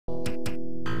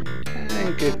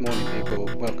Good morning, people.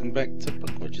 Welcome back to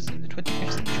Block Rogers in the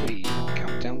 25th century.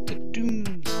 Countdown to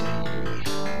Doomsday.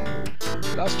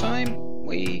 Last time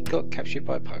we got captured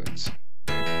by pirates,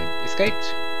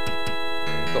 escaped,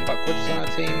 got Buck Rogers on our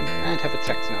team, and have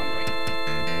attacked an armory.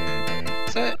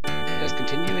 So let's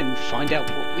continue and find out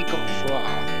what we got for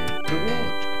our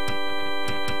reward.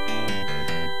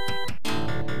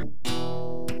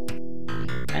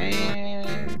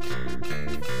 And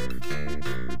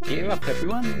gear up,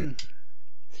 everyone.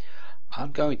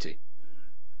 I'm going to.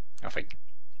 I think.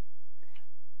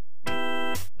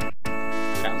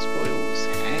 Found spoils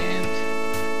and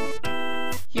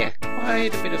yeah,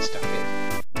 quite a bit of stuff here.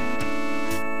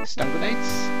 Stun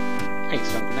grenades, 8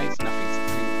 stun grenades, nothing's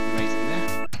amazing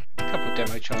there. A couple of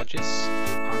demo charges.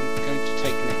 I'm going to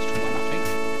take an extra one, I think.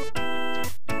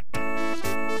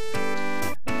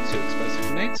 2 explosive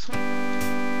grenades.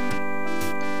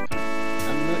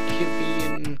 A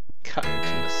Mercury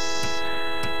cutlass.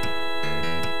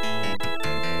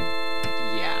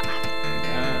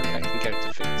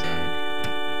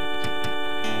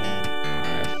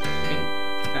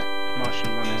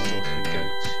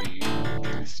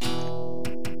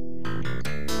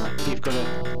 You've got a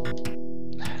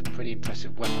pretty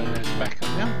impressive weapon as backup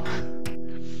now.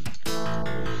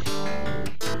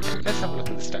 Yeah, let's have a look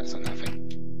at the stats on that thing.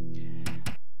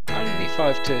 Only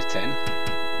 5 to 10,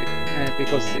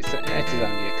 because it is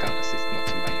only a cutlass, it's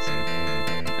not amazing.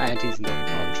 And he's not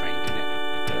trained in it.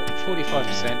 But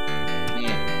 45%,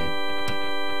 yeah.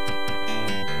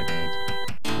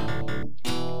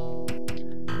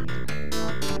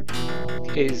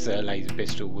 His laser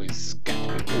pistol was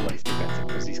going to always do better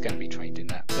because he's going to be trained in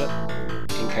that. But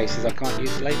in cases I can't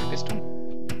use the laser pistol,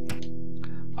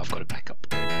 I've got a backup.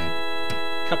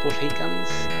 A couple of heat guns,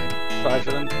 5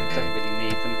 of them, don't really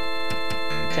need them.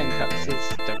 10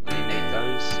 cutlasses, don't really need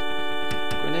those.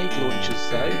 Grenade launchers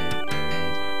though,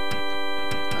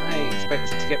 I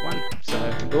expected to get one. So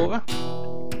Laura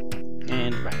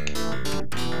and Rack.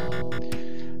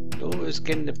 Laura's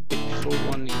getting a bit full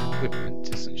on equipment,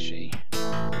 isn't she?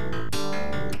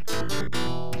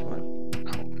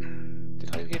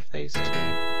 Give these two.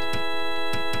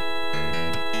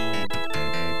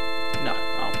 No,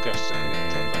 I'll just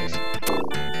drop those.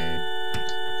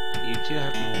 You do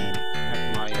have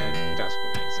my dust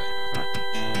grenades, right?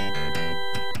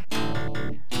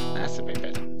 That's a bit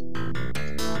better.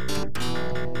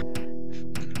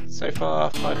 So far,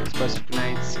 5 explosive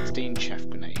grenades, 16 chaff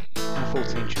grenades,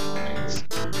 14 chaff grenades,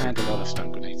 and a lot of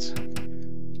stun grenades.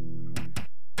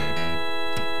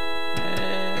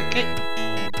 Okay.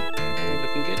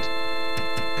 Good.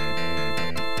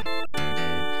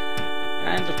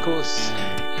 And of course,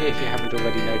 if you haven't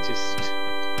already noticed,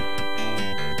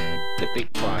 the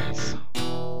big prize,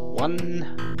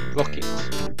 1 rocket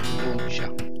launcher.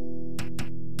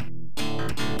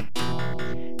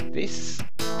 This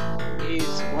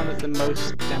is one of the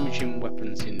most damaging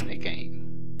weapons in the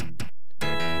game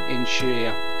in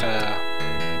sheer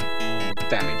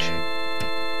damage.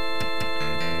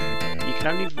 You can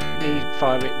only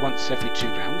fire it once every 2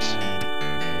 rounds.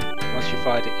 Once you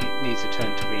fired it, it needs a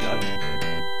turn to reload.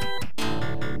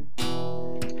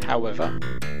 However,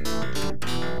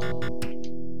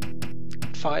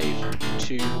 5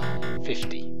 to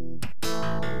 50.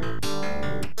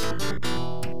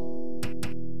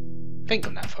 Think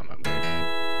on that for a moment.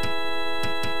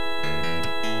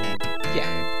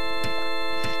 Yeah.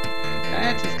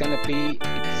 That is going to be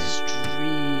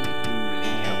extremely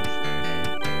helpful.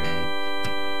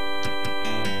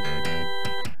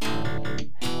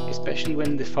 Especially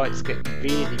when the fights get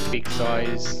really big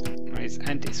size,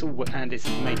 and it's a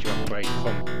major upgrade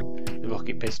from the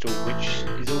rocket pistol, which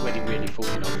is already really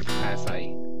falling off as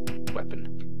a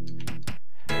weapon.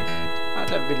 I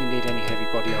don't really need any heavy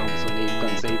body armors or needle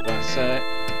guns either, so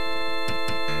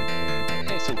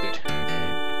it's all good.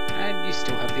 And you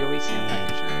still have the OECM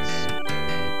package, that's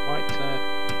quite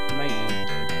amazing.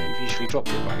 You've usually dropped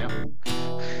it by now.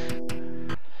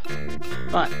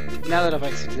 But now that I've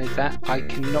exited that, I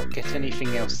cannot get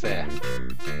anything else there.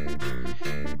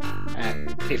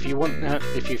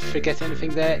 If you forget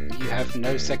anything there, you have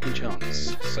no second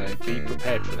chance. So be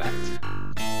prepared for that.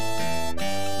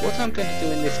 What I'm going to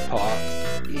do in this part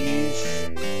is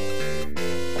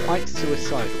quite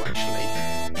suicidal, actually.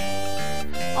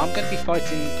 I'm going to be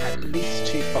fighting at least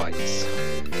 2 fights,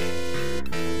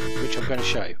 which I'm going to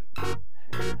show.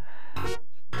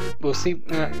 We'll see.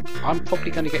 I'm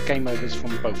probably going to get game overs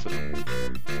from both of them,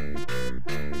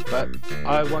 but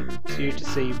I want you to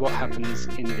see what happens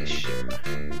in this ship.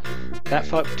 That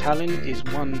fight with Talon is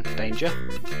one danger.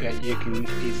 You can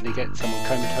easily get someone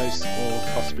comatose or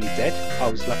possibly dead. I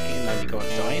was lucky and only got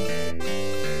dying.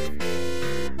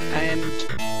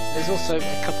 there's also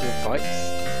a couple of fights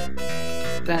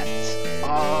that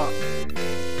are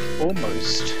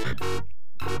almost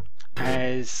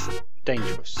as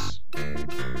dangerous.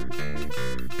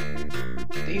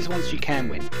 These ones you can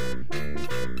win.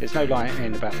 There's no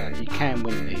lying about that. You can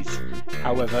win these.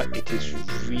 However, it is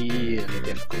really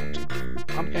difficult.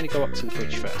 I'm going to go up to the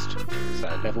bridge first. So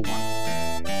level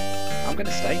 1. I'm going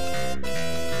to stay.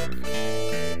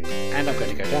 And I'm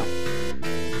going to go down.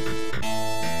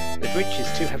 The bridge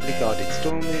is too heavily guarded.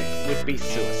 Storming it would be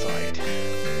suicide.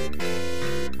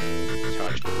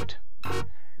 Charge forward.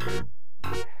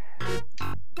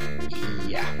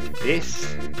 Yeah,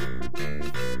 this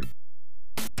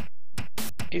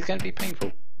is going to be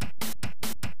painful.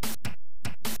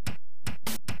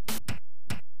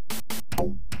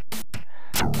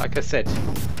 Like I said,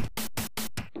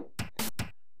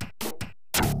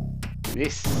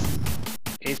 this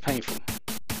is painful.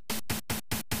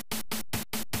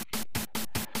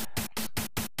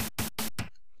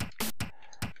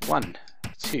 One,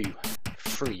 2,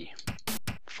 3,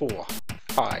 4,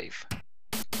 5,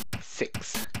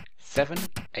 6, 7,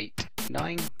 8,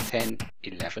 9, 10,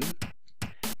 11,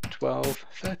 12,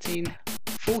 13,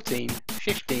 14,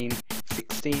 15,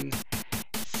 16,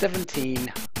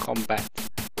 17 combat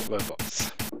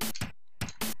robots.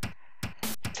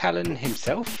 Talon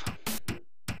himself,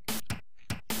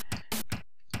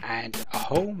 and a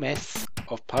whole mess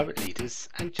of pirate leaders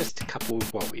and just a couple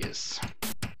of warriors.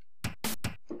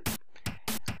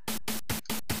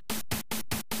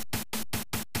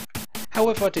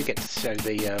 However, I do get to show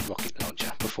the rocket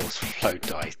launcher before Flo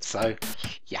died, so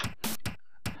yeah.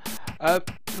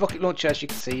 Rocket launcher, as you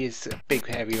can see, is a big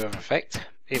area of effect.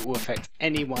 It will affect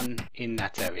anyone in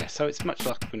that area, so it's much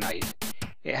like a grenade.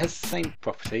 It has the same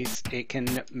properties. It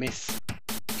can miss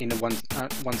in a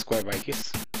one square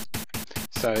radius,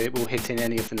 so it will hit in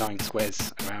any of the 9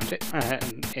 squares around it,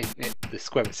 the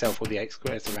square itself or the 8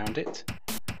 squares around it,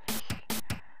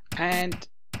 and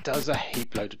does a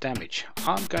heap load of damage.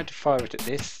 I'm going to fire it at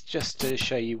this just to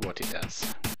show you what it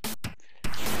does.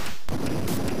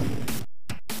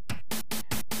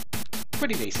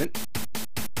 Pretty decent.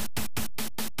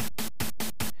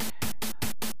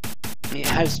 It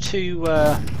has 2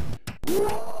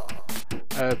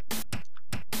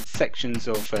 sections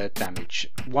of damage.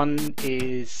 One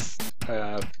is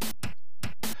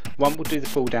one will do the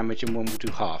full damage and one will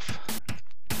do half.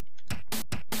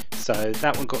 So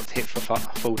that one got hit for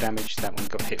full damage, that one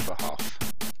got hit for half.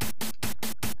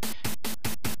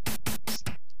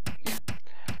 Yeah.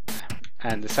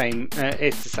 And the same,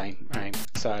 it's the same.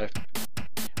 So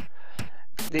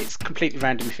it's completely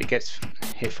random if it gets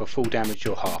hit for full damage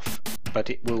or half, but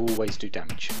it will always do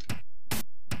damage.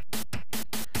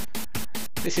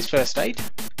 This is first aid.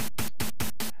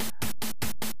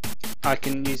 I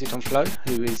can use it on Flo,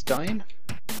 who is dying.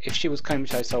 If she was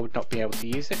comatose, I would not be able to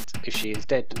use it. If she is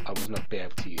dead, I would not be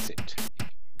able to use it.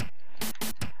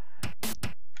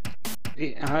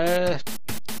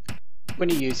 When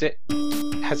you use it,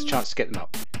 it has a chance to get them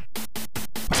up,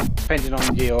 depending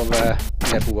on your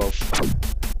level of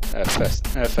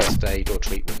first aid or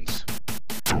treat wounds.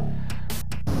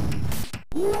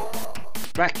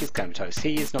 Rack is comatose.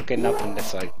 He is not getting up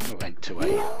unless I went to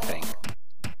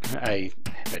a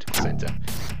medical centre.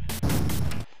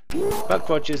 Buck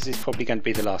Rogers is probably going to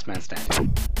be the last man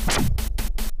standing.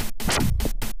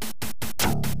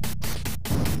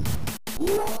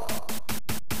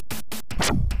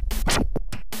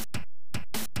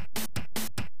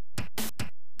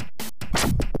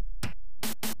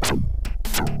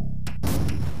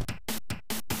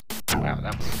 Wow,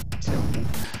 that was terrible.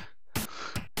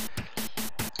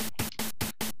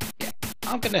 Yeah,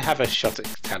 I'm going to have a shot at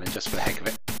Talon just for the heck of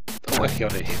it. I'm working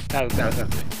on it here. That'll do.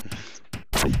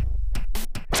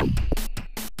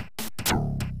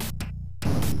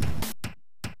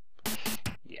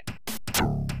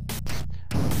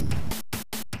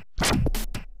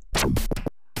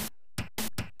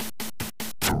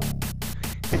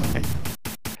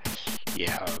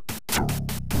 Yeah,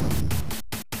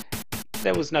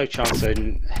 there was no chance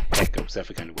in heck I was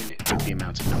ever going to win it with the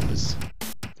amount of numbers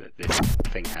that this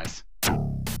thing has.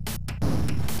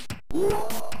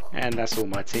 And that's all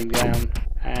my team down,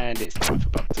 and it's time for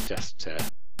Buck to just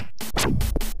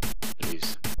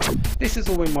lose. This is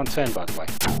all in one turn, by the way.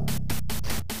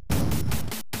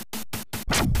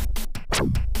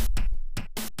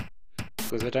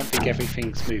 Because I don't think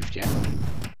everything's moved yet.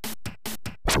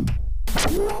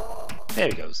 There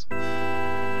he goes.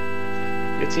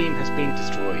 Your team has been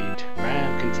destroyed.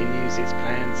 Ram continues its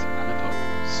plans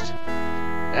unopposed.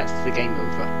 That's the game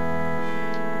over.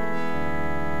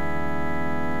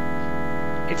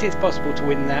 It is possible to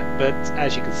win that, but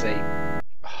as you can see,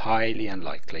 highly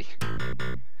unlikely.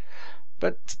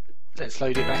 But let's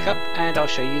load it back up and I'll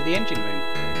show you the engine room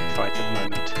fight at the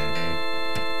moment.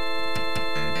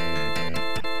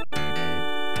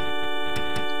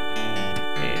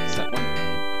 It's that one.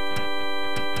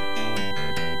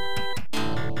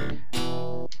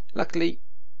 Luckily,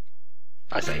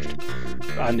 I saved.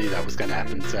 I knew that was going to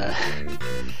happen, so...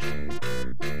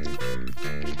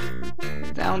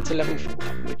 Down to level 4,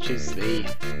 which is the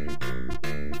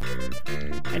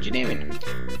engineering.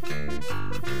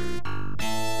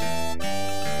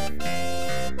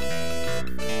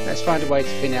 Let's find a way to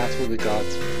thin out all the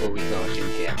guards before we charge in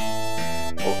here.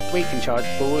 Or we can charge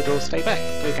forward or stay back.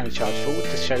 We're going to charge forward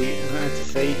to show you to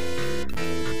see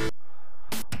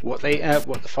what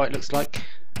the fight looks like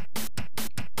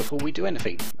before we do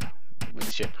anything with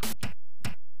the ship.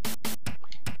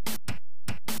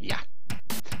 Yeah.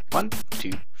 1,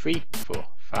 2, 3, 4,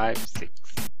 5, 6,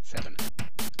 7,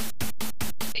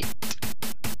 8.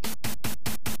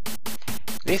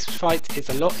 This fight is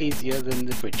a lot easier than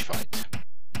the bridge fight.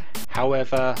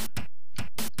 However,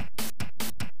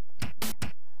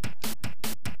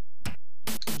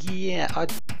 yeah, I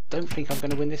don't think I'm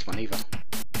going to win this one either.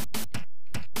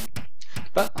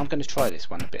 But I'm going to try this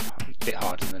one a bit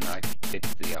harder than I did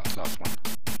the last one.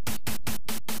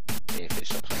 If it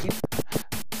stops working.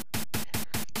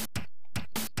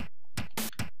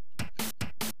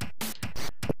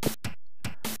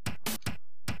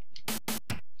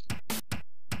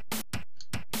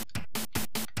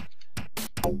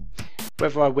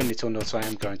 Whether I win it or not, I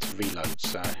am going to reload,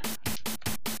 so...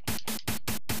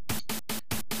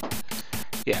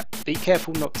 Yeah, be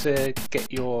careful not to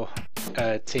get your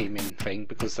team in thing,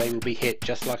 because they will be hit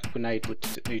just like a grenade would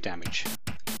do damage.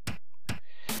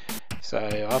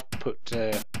 So I've put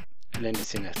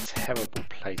Linus in a terrible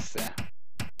place there.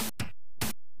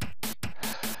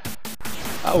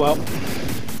 Oh well,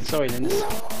 sorry Linus.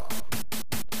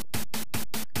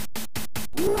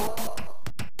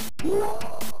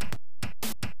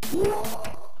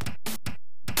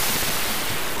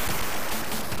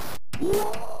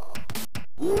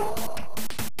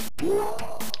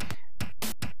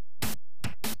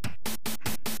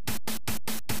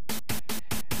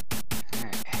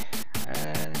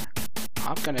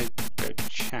 I'm going to go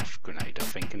chaff grenade, I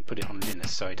think, and put it on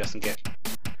Linus so he doesn't get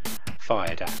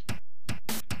fired at.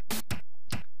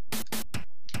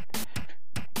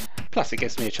 Plus it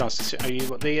gives me a chance to show you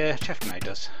what the chaff grenade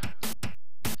does.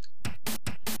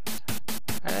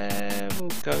 We'll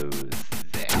go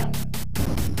there.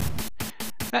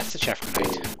 That's the chaff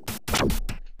grenade.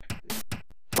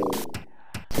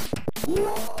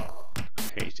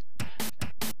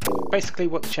 Basically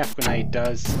what the chaff grenade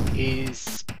does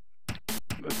is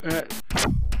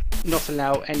not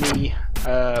allow any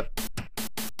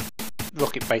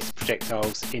rocket-based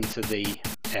projectiles into the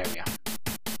area.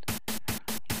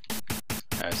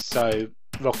 So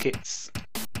rockets,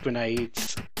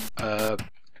 grenades,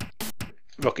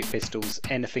 rocket pistols,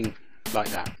 anything like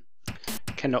that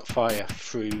cannot fire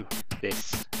through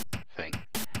this thing.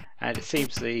 And it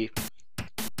seems the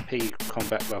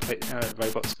combat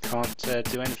robots can't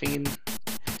do anything in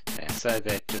there, so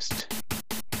they're just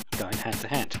going hand to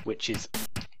hand, which is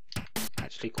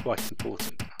actually quite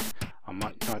important. I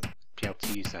might be able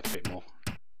to use that a bit more.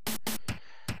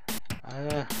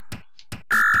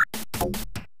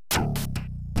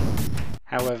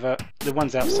 However, the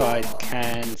ones outside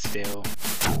can still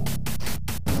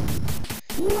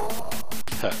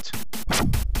hurt.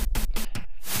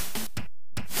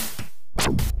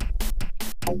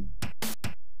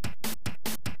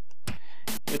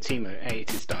 Your teammate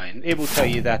 8 is dying. It will tell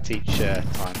you that each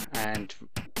time, and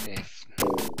if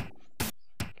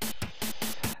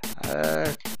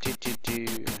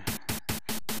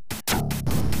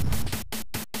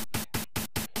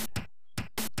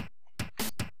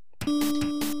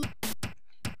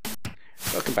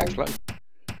welcome back, Flo.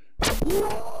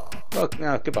 Well,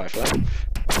 no, goodbye, Flo.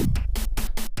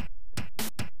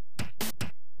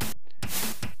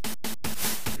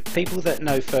 People that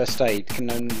know first aid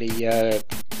can only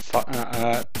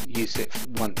use it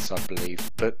once, I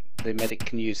believe, but the medic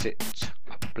can use it,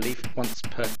 I believe, once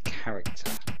per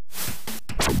character.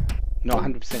 Not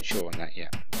 100% sure on that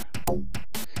yet.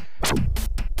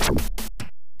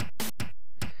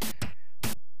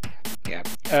 Yeah.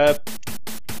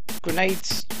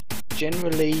 Grenades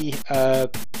generally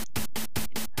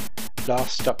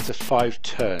last up to 5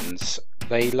 turns.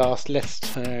 They last less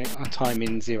time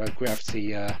in zero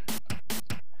gravity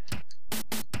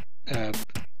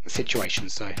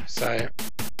situations, though. So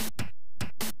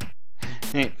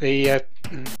the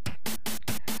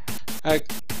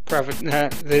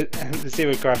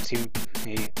zero gravity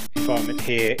The environment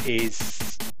here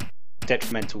is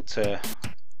detrimental to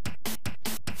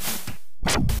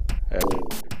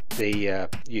the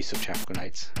use of chaff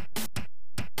grenades.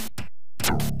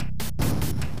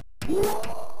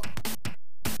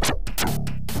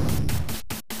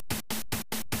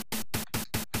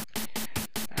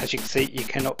 As you can see, you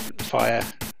cannot fire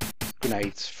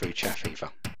grenades through chaff either.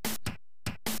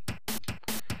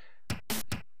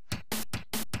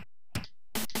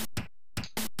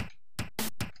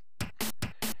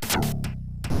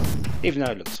 Even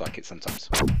though it looks like it sometimes.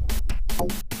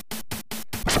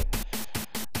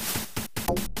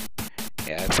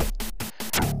 Yeah,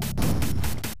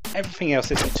 everything else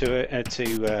isn't too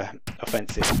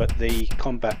offensive, but the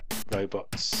combat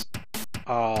robots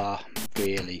are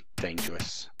really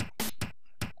dangerous.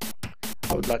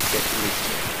 I would like to get at least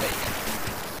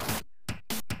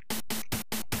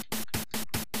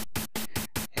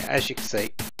yeah, as you can see,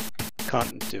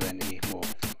 can't do any more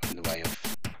in the way of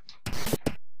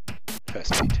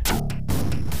first aid.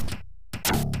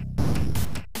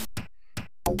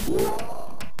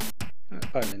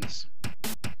 Violence.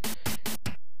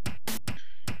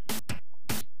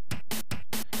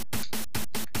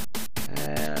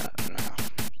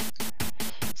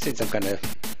 Since I'm going to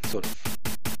sort of,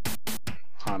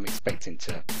 I'm expecting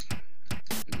to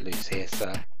lose here,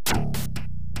 so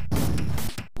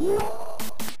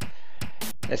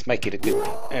let's make it a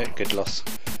good loss.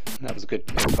 That was a good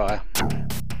fire.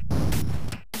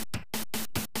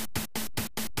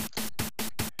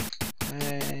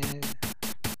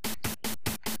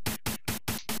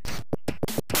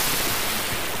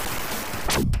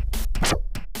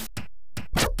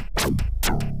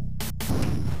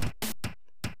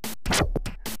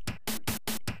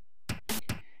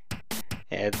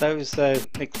 Yeah, those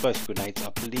explosive grenades, I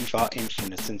believe, are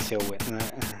infinite until I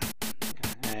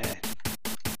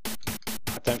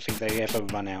don't think they ever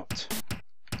run out.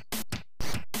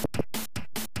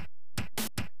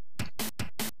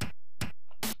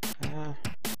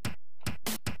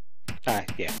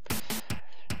 Yeah.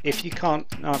 If you can't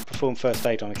perform first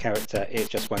aid on a character, it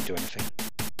just won't do anything.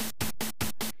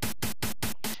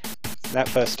 That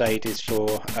first aid is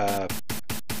for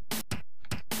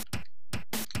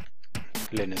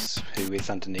Linus, who is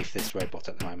underneath this robot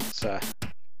at the moment, so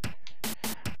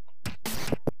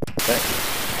but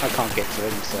I can't get to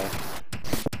him, so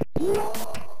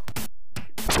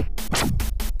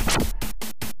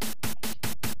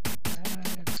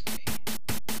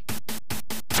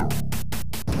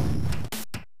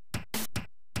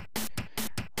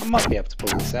I might be able to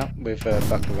pull this out with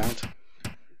Buck around,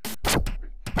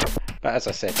 but as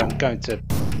I said, I'm going to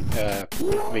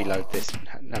reload this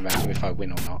no matter if I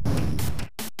win or not.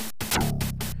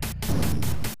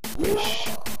 Which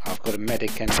I've got a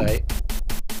medic and a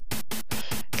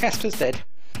Casper's dead.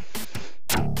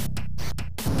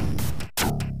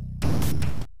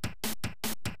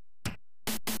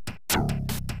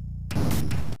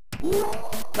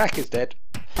 Mac is dead.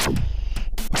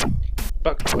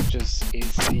 Buck Rogers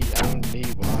is the only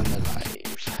one alive.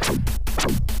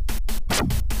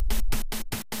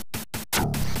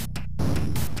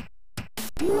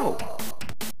 Oh.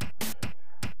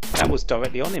 That was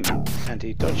directly on him and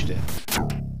he dodged it.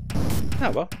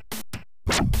 Oh well.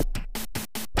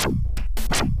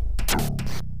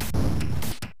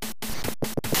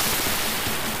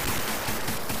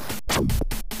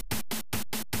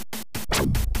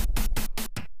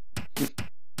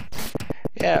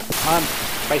 Yeah, I'm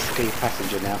basically a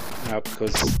passenger now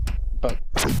because Buck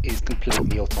is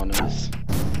completely autonomous.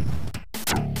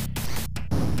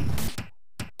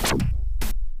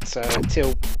 So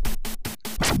until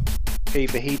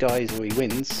either he dies or he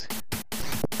wins,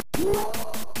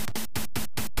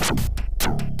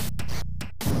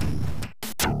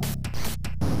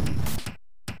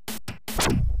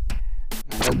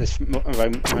 and at this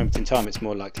moment in time it's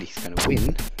more likely he's going to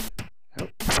win,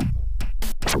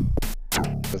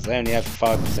 because they only have a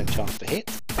 5% chance to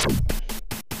hit,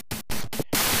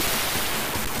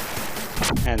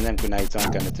 and them grenades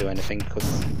aren't going to do anything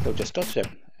because he'll just dodge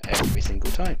them every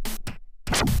single time.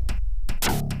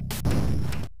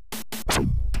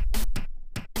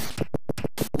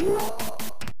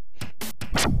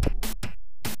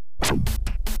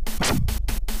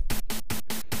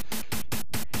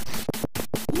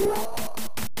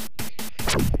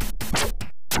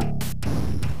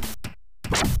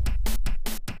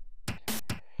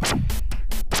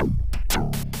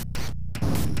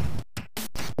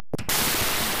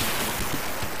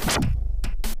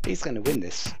 He's going to win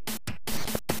this.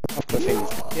 I've got things.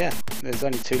 Yeah, there's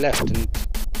only 2 left, and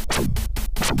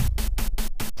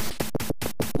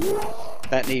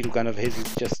that needle gun of his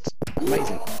is just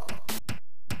amazing.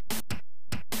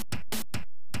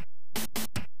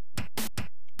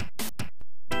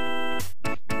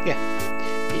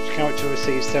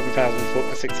 receives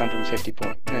 7,650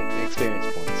 experience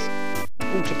points.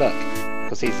 All to Buck,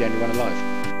 because he's the only one alive.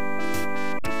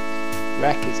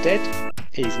 Rack is dead.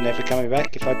 He's never coming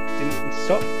back if I didn't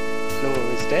stop. Laura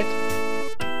is dead.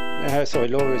 Sorry,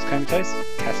 Laura is comatose.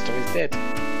 Castor is dead.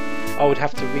 I would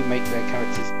have to remake their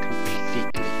characters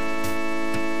completely.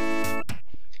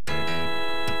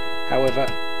 However,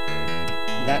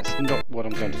 that's not what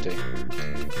I'm going to do.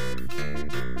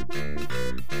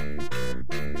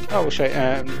 I will show.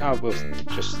 I will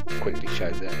just quickly show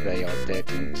that they are dead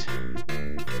and.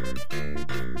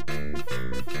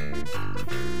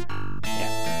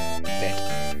 Dead.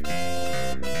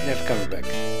 Never coming back.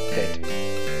 Dead.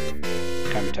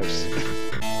 Comatose.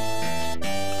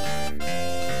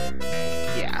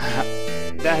 Yeah,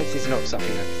 that is not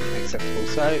something that's acceptable.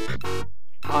 So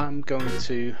I'm going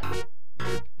to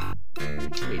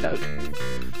reload.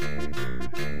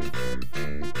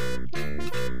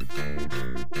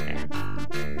 Yeah.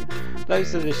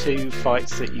 Those are the two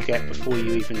fights that you get before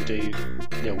you even do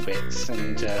little bits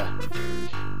and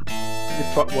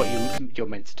what you're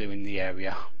meant to do in the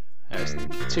area.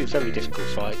 Two very difficult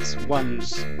fights.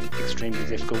 One's extremely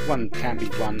difficult, one can be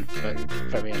won, but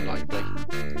very unlikely.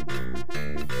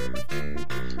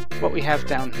 What we have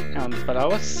down below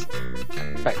us,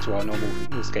 back to our normal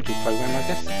scheduled program I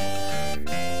guess,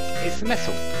 is the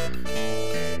metal.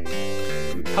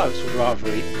 Pirates would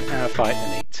rather fight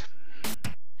than eat.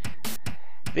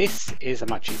 This is a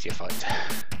much easier fight.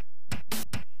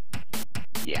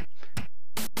 Yeah.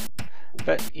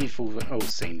 But you've all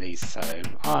seen these, so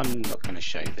I'm not going to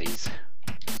show these.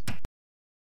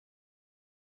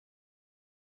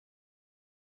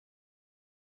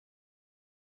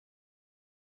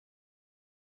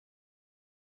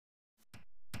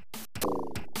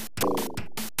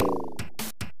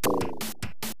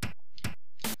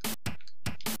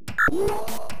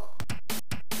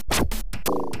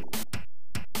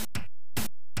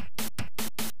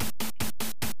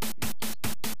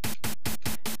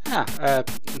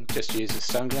 Just use a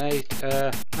stun grenade.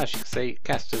 As you can see,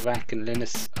 Castor, Rack and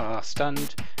Linus are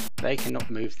stunned. They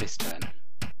cannot move this turn,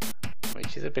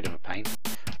 which is a bit of a pain.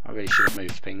 I really should have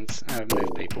moved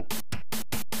moved people.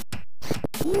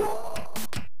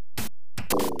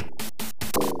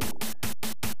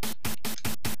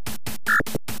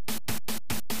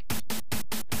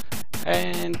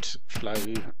 And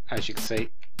Flow, as you can see,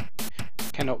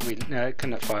 cannot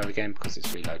fire again because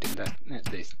it's reloading.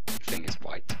 This thing is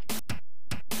white.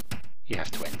 You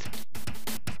have to end.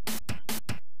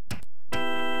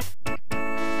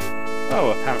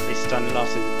 Oh, apparently stun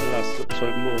lasted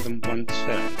more than one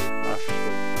turn. I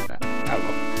thought that. Oh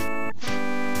well.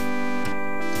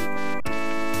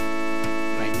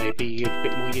 May be a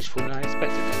bit more useful than I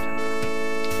expected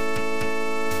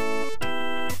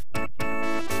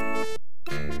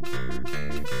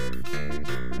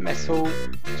it. Metal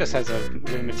just has a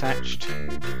room attached.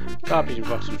 Garbage and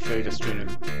rotten food are strewn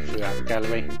throughout the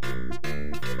gallery.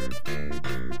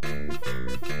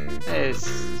 There's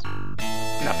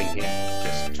nothing here,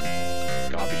 just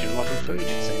garbage and rotten food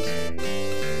it seems.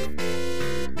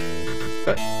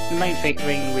 But the main thing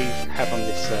we have on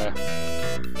this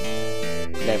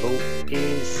level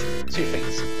is two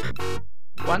things.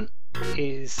 One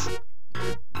is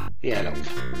the airlock.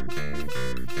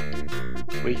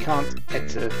 We can't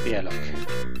enter the airlock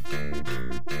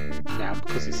now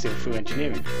because it's still through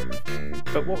engineering.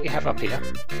 But what we have up here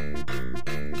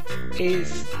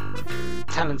is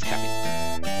Talon's cabin.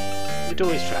 The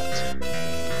door is trapped.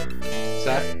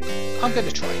 So I'm going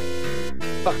to try.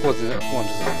 Buck wanders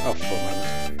off for a moment.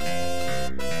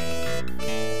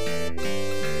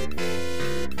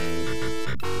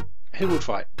 Who will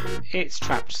try it? It's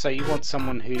trapped, so you want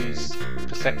someone who's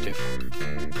perceptive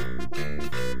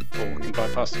or can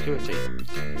bypass security.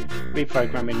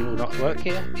 Reprogramming will not work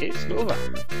here. It's Laura.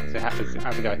 So have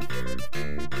a go.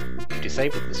 You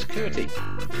disabled the security.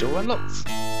 The door unlocks.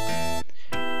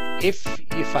 If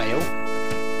you fail,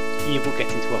 you will get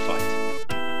into a fight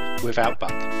without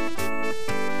Buck.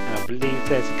 And I believe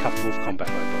there's a couple of combat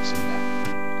robots in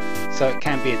there. So it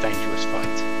can be a dangerous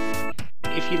fight.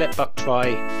 If you let Buck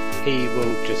try, he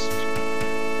will just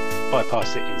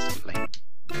bypass it instantly.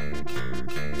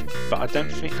 But I don't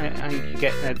think you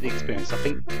get the experience. I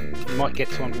think you might get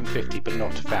 250 but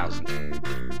not 1,000.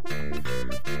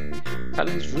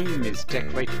 Talon's room is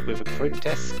decorated with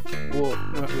grotesque war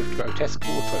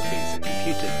trophies. A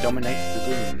computer dominates the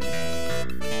room.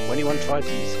 Will anyone try to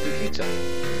use a computer?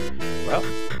 Well,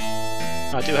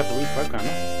 I do have a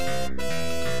reprogrammer.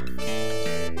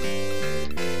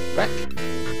 Back.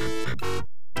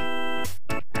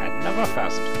 And another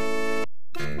 1,000.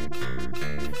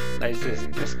 They is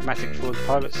a schematic for the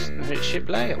pilot's ship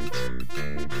layout.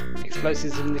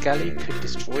 Explosives in the galley could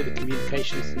destroy the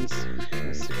communications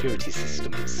and security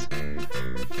systems.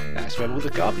 That's where all the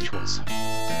garbage was,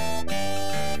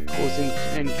 causing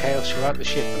chaos throughout the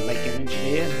ship and making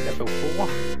engineer level 4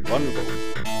 vulnerable.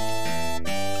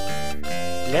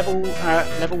 Level 1,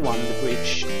 the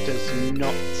bridge does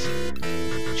not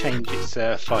change its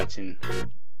fighting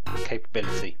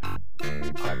capability,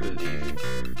 I believe.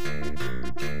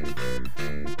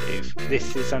 If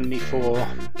this is only for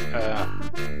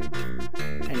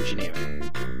engineering.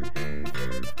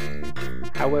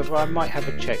 However, I might have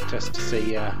a check just to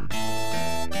see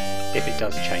if it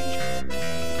does change.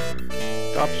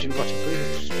 Garbage and rotting food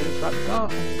throughout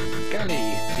the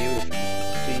galley.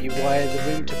 Do you wire the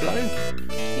room to blow?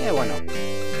 Yeah, why not?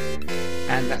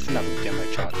 And that's another demo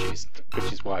charge used,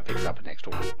 which is why I picked up an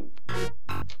extra one.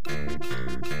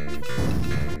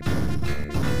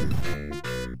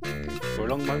 For a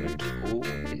long moment, all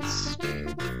is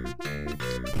still.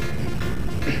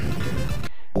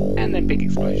 And then big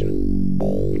explosion.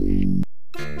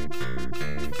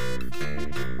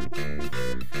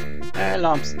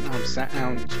 Alarms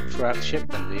sound throughout the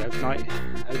ship and the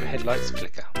overhead lights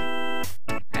flicker.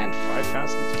 And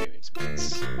 5,000 experience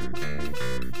points.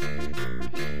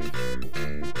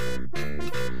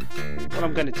 What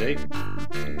I'm going to do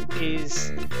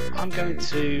is I'm going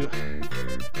to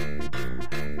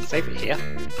save it here,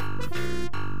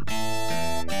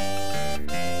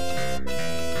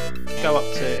 go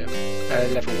up to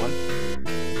level 1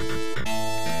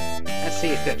 and see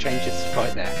if that changes the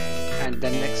fight there, and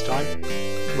then next time,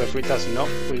 whether it does or not,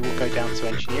 we will go down to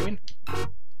engineering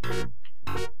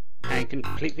and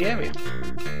complete the area.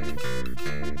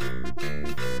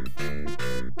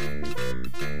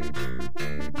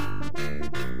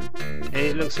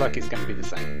 It looks like it's going to be the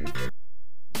same.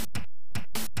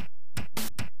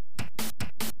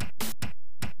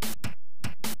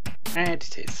 And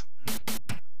it is.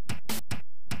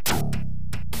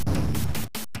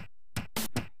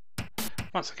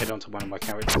 Once I get onto one of my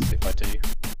characters, if I do.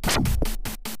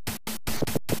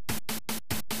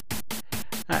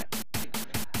 Alright.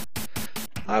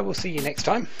 I will see you next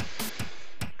time.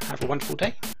 Have a wonderful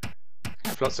day.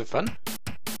 Have lots of fun.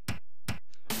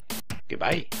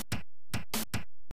 Goodbye.